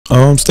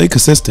Stay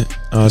consistent.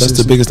 That's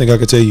the biggest thing I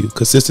could tell you.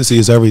 Consistency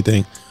is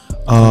everything.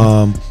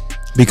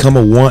 Become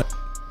a want.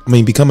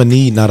 Become a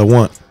need, not a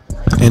want.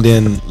 And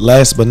then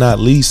last but not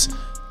least,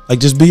 like,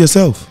 just be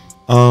yourself.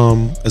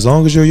 As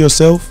long as you're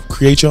yourself,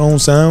 create your own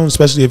sound.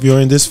 Especially if you're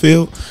in this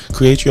field,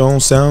 create your own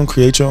sound,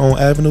 create your own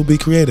avenue. Be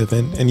creative,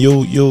 and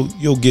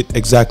you'll get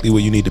exactly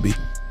where you need to be.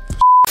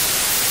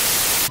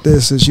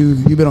 This is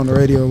you've been on the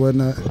radio and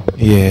whatnot.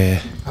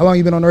 Yeah. How long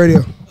you been on the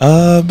radio?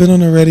 I've been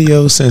on the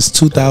radio since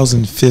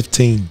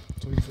 2015.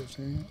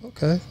 2015.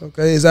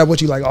 Okay. Is that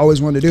what you like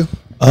always wanted to do?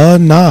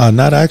 Nah,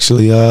 not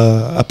actually.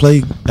 I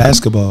played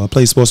basketball. I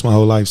played sports my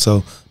whole life,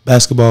 so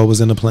basketball was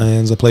in the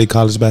plans. I played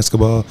college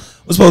basketball.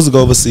 Was supposed to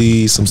go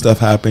overseas. Some stuff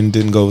happened.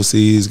 Didn't go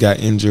overseas. Got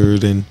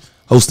injured, and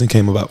hosting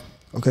came about.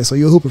 Okay, so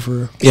you're a hooper for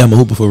real? Yeah, I'm a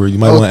hooper for real. You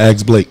might want to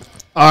ask Blake.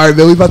 All right,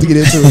 man. We about to get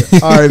into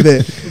it. All right,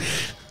 man.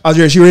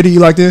 Andres, you ready? You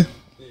locked in?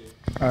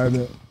 All right,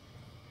 man.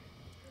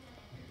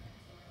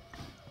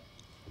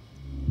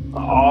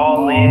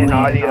 All in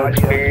audio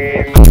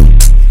experience.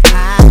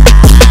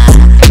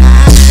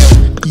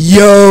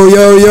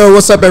 Yo,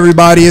 what's up,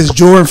 everybody? It's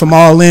Jordan from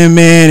All In,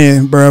 man,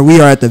 and bro, we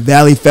are at the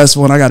Valley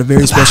Festival, and I got a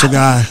very special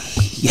guy.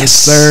 Yes,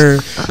 sir.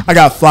 I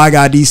got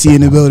FlyGuyDC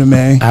in the building,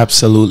 man.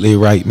 Absolutely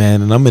right,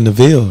 man, and I'm in the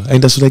Ville.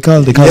 Ain't that what they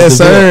call it? They call yes,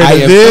 it the sir.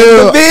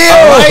 Ville. The Ville.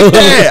 I like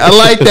that. I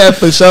like that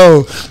for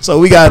sure. So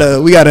we got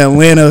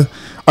Atlanta.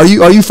 Are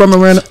you from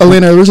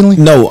Atlanta originally?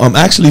 No, I'm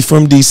actually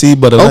from DC,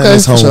 but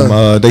Atlanta's home.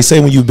 Sure. They say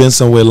when you've been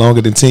somewhere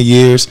longer than 10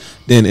 years,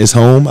 then it's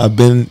home. I've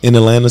been in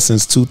Atlanta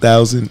since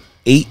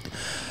 2008.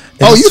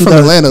 Oh, you from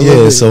Atlanta?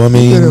 Yeah, so I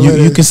mean,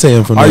 you can say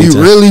I'm from. Are you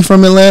really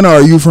from Atlanta, or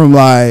are you from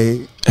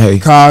like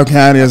Cobb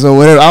County or so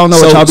whatever? I don't know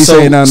what y'all be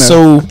saying down there.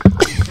 So,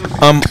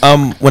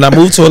 when I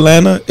moved to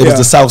Atlanta, it was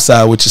the South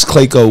Side, which is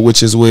Clayco,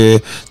 which is where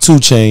 2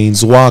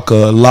 Chainz, Waka,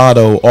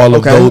 Lotto, all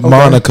of those,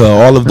 Monica,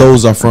 all of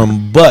those are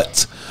from.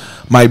 But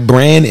my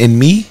brand and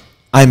me,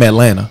 I'm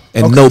Atlanta,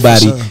 and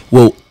nobody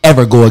will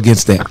ever go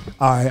against that.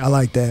 All right, I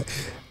like that.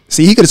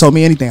 See, he could have told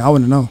me anything. I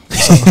wouldn't know.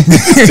 So,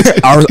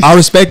 I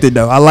respect it,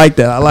 though. I like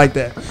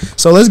that.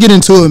 So let's get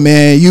into it,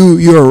 man.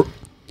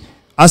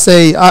 I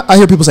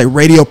hear people say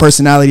radio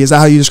personality. Is that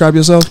how you describe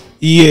yourself?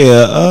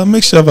 Yeah, a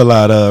mixture of a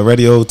lot of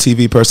radio,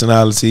 TV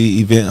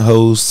personality, event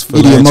host,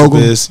 media mogul.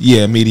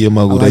 Yeah, media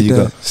mogul. Like there you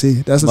that. go. See,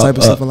 that's the type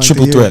of stuff I like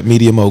triple to hear. threat,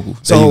 media mogul.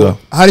 So there you go.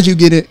 How did you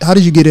get it? How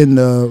did you get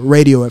into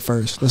radio at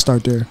first? Let's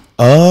start there.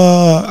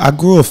 I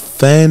grew a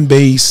fan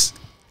base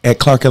at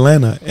Clark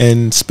Atlanta,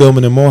 and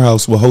Spillman and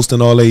Morehouse were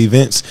hosting all the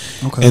events.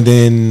 Okay. And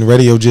then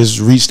radio just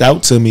reached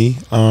out to me,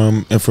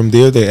 and from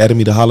there they added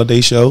me to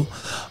Holiday Show.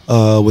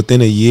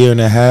 Within a year and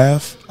a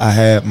half, I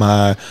had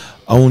my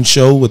own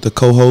show with the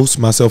co-host,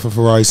 myself and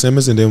Ferrari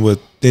Simmons, and then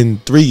within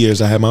 3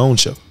 years I had my own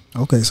show.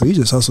 Okay, so you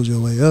just hustled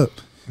your way up.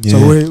 Yeah.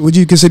 So would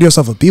you consider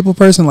yourself a people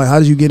person? Like, how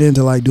did you get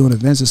into like doing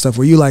events and stuff?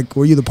 Were you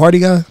the party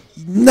guy?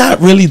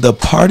 Not really the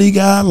party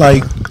guy.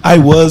 Like,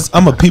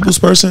 I'm a people's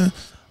person.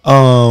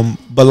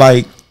 But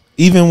like,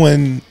 even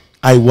when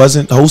I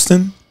wasn't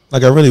hosting,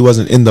 like, I really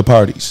wasn't in the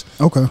parties.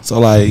 Okay. So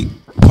like,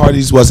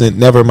 parties wasn't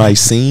never my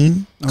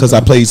scene, because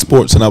I played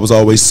sports and I was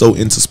always so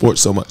into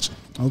sports so much.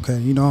 Okay,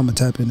 I'm gonna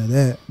tap into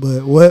that.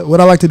 But what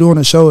I like to do on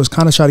the show is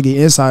kind of try to get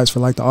insights for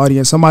like the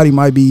audience. Somebody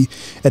might be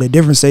at a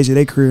different stage of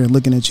their career and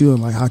looking at you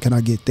and like, how can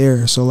I get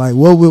there? So like,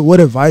 what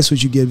advice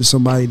would you give to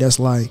somebody that's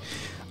like,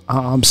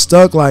 I'm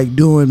stuck like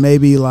doing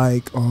maybe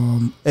like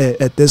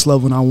at this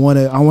level, and I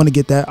want to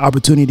get that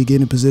opportunity to get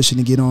in a position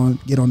to get on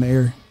the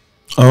air?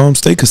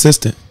 Stay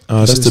consistent.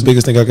 That's the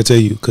biggest thing I could tell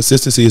you.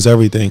 Consistency is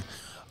everything.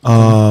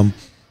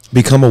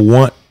 Become a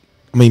want.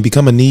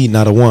 Become a need,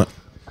 not a want.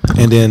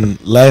 And then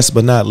last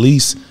but not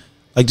least,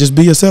 like, just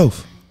be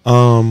yourself.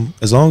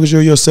 As long as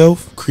you're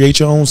yourself, create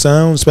your own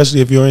sound.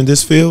 Especially if you're in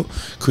this field,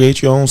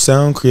 create your own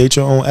sound, create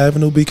your own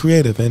avenue. Be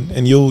creative,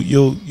 and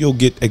you'll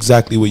get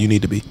exactly where you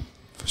need to be.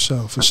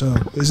 For sure.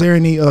 Is there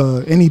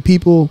any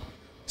people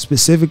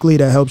specifically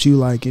that helped you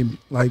like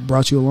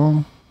brought you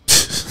along?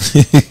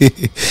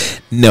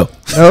 No.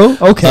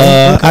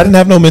 Okay. I didn't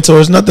have no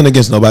mentors. Nothing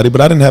against nobody, but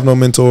I didn't have no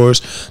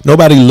mentors.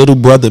 Nobody little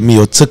brothered me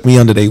or took me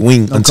under their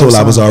wing until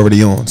I was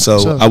already on.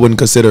 So I wouldn't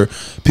consider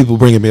people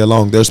bringing me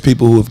along. There's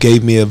people who have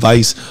gave me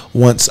advice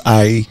once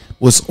I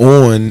was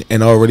on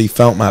and already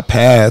found my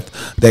path,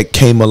 that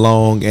came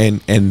along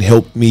and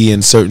helped me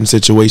in certain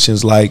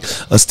situations, like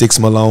a Styx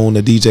Malone,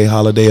 a DJ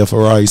Holiday, a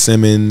Ferrari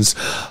Simmons,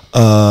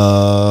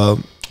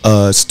 Stewie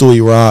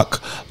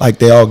Rock. Like,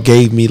 they all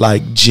gave me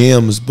like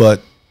gems,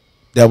 but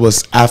that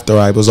was after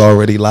I was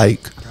already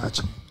like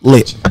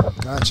lit.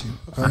 Got you.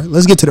 All right,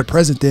 let's get to the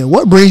present then.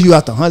 What brings you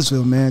out to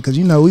Huntsville, man? Because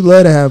we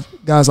love to have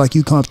guys like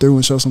you come through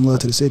and show some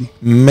love to the city.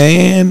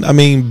 Man,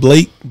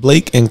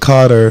 Blake and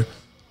Carter,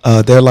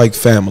 they're like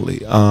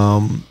family.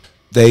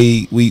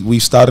 We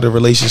started a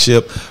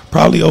relationship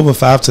probably over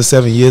 5 to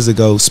 7 years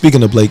ago.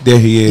 Speaking of Blake, there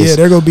he is. Yeah,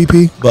 there go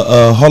BP. But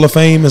Hall of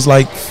Fame is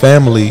like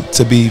family,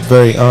 to be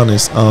very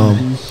honest.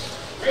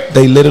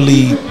 They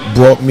literally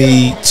brought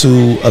me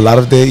to a lot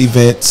of their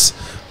events.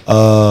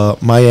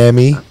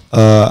 Miami,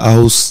 I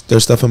host their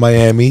stuff in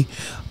Miami.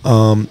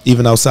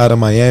 even outside of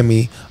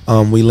Miami,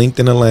 we linked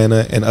in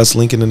Atlanta, and us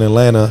linking in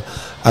Atlanta,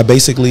 I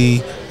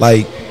basically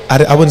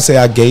I wouldn't say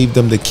I gave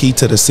them the key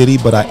to the city,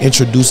 but I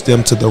introduced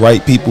them to the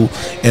right people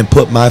and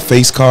put my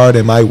face card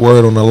and my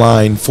word on the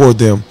line for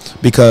them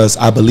because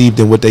I believed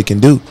in what they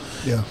can do.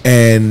 Yeah.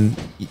 And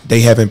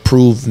they haven't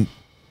proved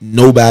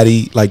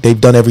nobody, like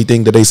they've done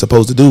everything that they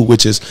supposed to do,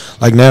 which is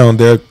like now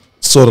they're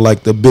sort of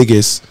like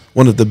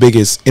one of the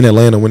biggest in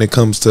Atlanta when it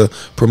comes to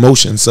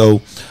promotion.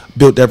 So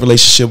built that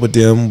relationship with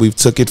them. We've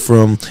took it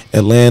from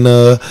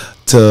Atlanta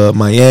to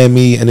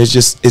Miami, and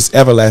it's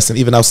everlasting,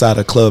 even outside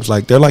of clubs.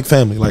 Like they're like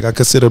family. Like I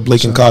consider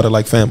Blake and Carter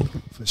like family.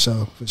 For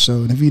sure.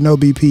 And if you know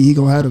BP, he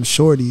gonna have them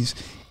shorties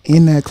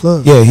in that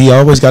club. Yeah, he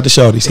always got the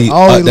shorties.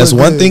 That's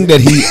one thing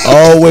that he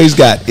always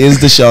got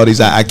is the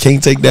shorties. I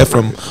can't take that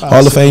from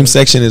Hall of Fame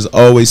section is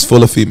always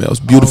full of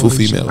females, beautiful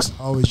females.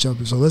 Always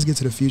jumping. So let's get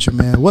to the future,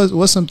 man.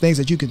 What's some things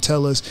that you can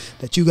tell us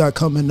that you got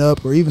coming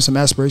up, or even some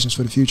aspirations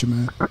for the future,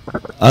 man?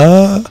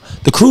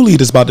 The Crew Lead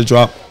is about to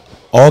drop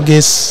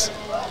August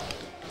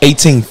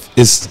 18th.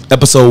 Is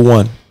episode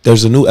 1.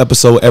 There's a new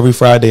episode every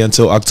Friday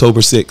until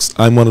October 6th.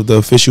 I'm one of the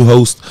official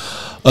hosts,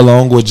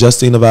 along with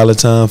Justina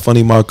Valentine,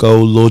 Funny Marco,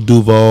 Lil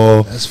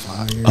Duval. That's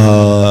fire.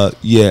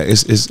 Yeah,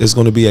 it's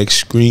going to be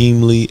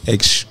extreme,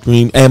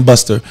 and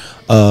Buster.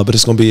 But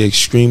it's going to be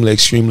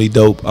extremely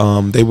dope.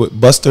 They were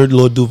Buster,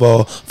 Lil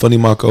Duval, Funny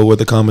Marco were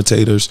the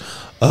commentators.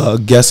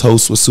 Guest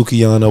host was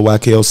Sukiyana,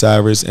 YK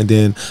Osiris, and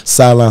then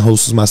sideline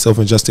host was myself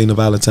and Justine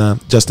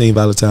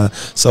Valentine.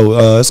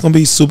 So it's going to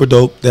be super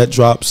dope. That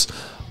drops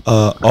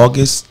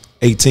August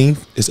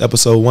 18th is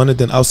episode 1, and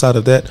then outside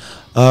of that,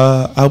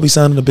 I'll be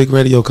signing a big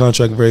radio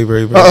contract very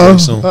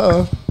soon.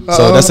 So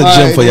that's a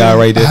gem for y'all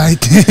right there.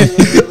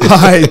 All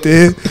right,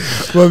 then.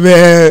 But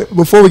man,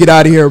 before we get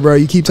out of here, bro,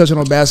 you keep touching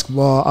on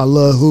basketball. I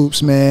love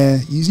hoops, man.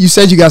 You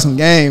said you got some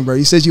game, bro.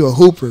 You said you a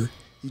hooper.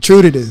 You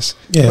true to this?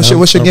 Yeah.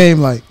 What's your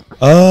game like?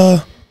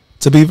 To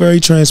be very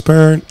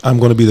transparent, I'm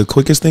going to be the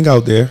quickest thing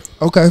out there.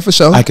 Okay, for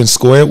sure. I can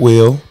score at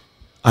will.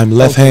 I'm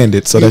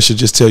left-handed, so that should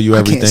just tell you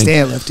everything. I can't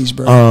stand lefties,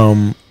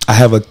 bro. I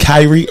have a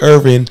Kyrie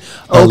Irving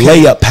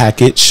layup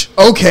package.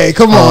 Okay,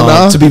 come on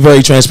now. To be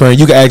very transparent,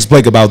 you can ask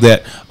Blake about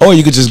that, or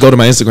you could just go to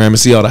my Instagram and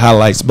see all the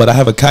highlights. But I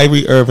have a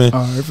Kyrie Irving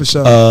for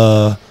sure.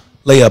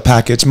 Layup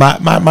package.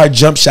 My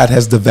jump shot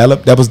has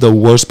developed. That was the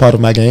worst part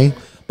of my game.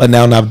 But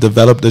now I've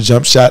developed the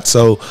jump shot,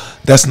 so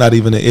that's not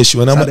even an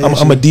issue. And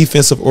I'm a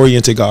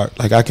defensive-oriented guard.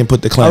 Like, I can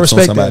put the clamps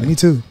on somebody.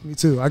 That. Me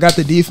too. I got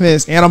the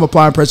defense, and I'm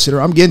applying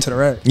pressure. I'm getting to the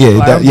rack.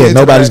 Yeah,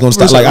 nobody's going to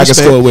stop. Like, I can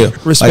score well.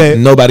 Respect. Like,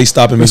 nobody's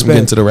stopping me from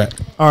getting to the rack.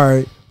 All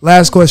right.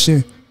 Last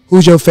question.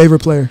 Who's your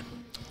favorite player?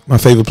 My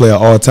favorite player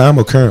all time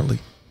or currently?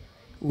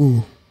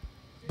 Ooh,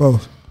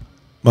 both.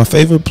 My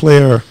favorite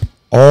player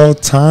all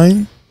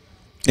time,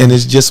 and it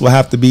just will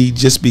have to be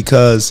just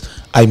because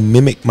I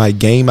mimic my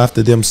game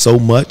after them so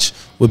much,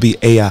 would be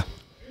AI.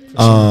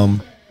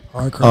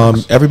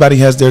 Everybody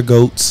has their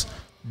GOATs,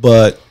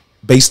 but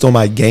based on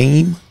my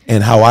game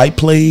and how I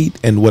played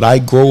and what I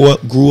grew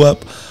up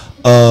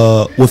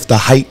with the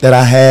height that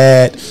I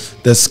had,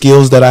 the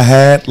skills that I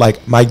had,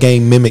 like my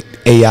game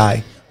mimicked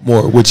AI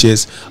more, which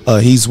is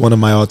he's one of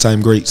my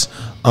all-time greats.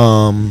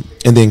 And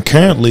then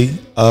currently,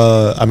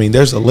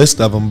 there's a list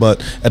of them,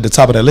 but at the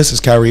top of that list is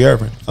Kyrie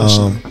Irving.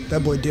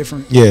 That boy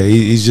different. Yeah,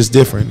 he's just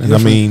different.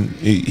 And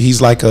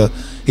he's like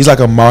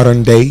a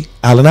modern day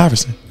Allen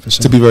Iverson. For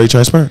sure. To be very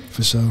transparent.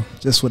 For sure.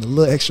 Just with a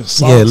little extra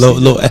sauce. Yeah,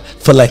 little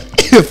filet.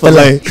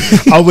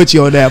 I'm with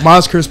you on that.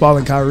 Mine's Chris Paul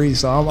and Kyrie.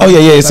 So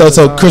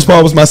So Chris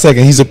Paul was my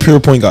second. He's a pure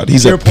point guard.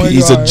 He's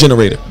a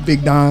generator.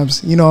 Big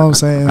dimes. You know what I'm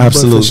saying?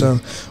 Absolutely. But,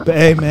 for sure. But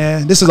hey,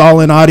 man, this is all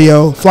in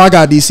audio.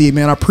 FlyGuyDC,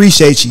 man. I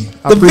appreciate you.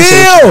 The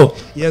Bill.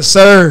 Yes,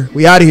 sir.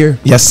 We out of here.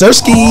 Yes, sir.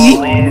 Ski.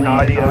 All in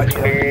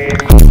audio.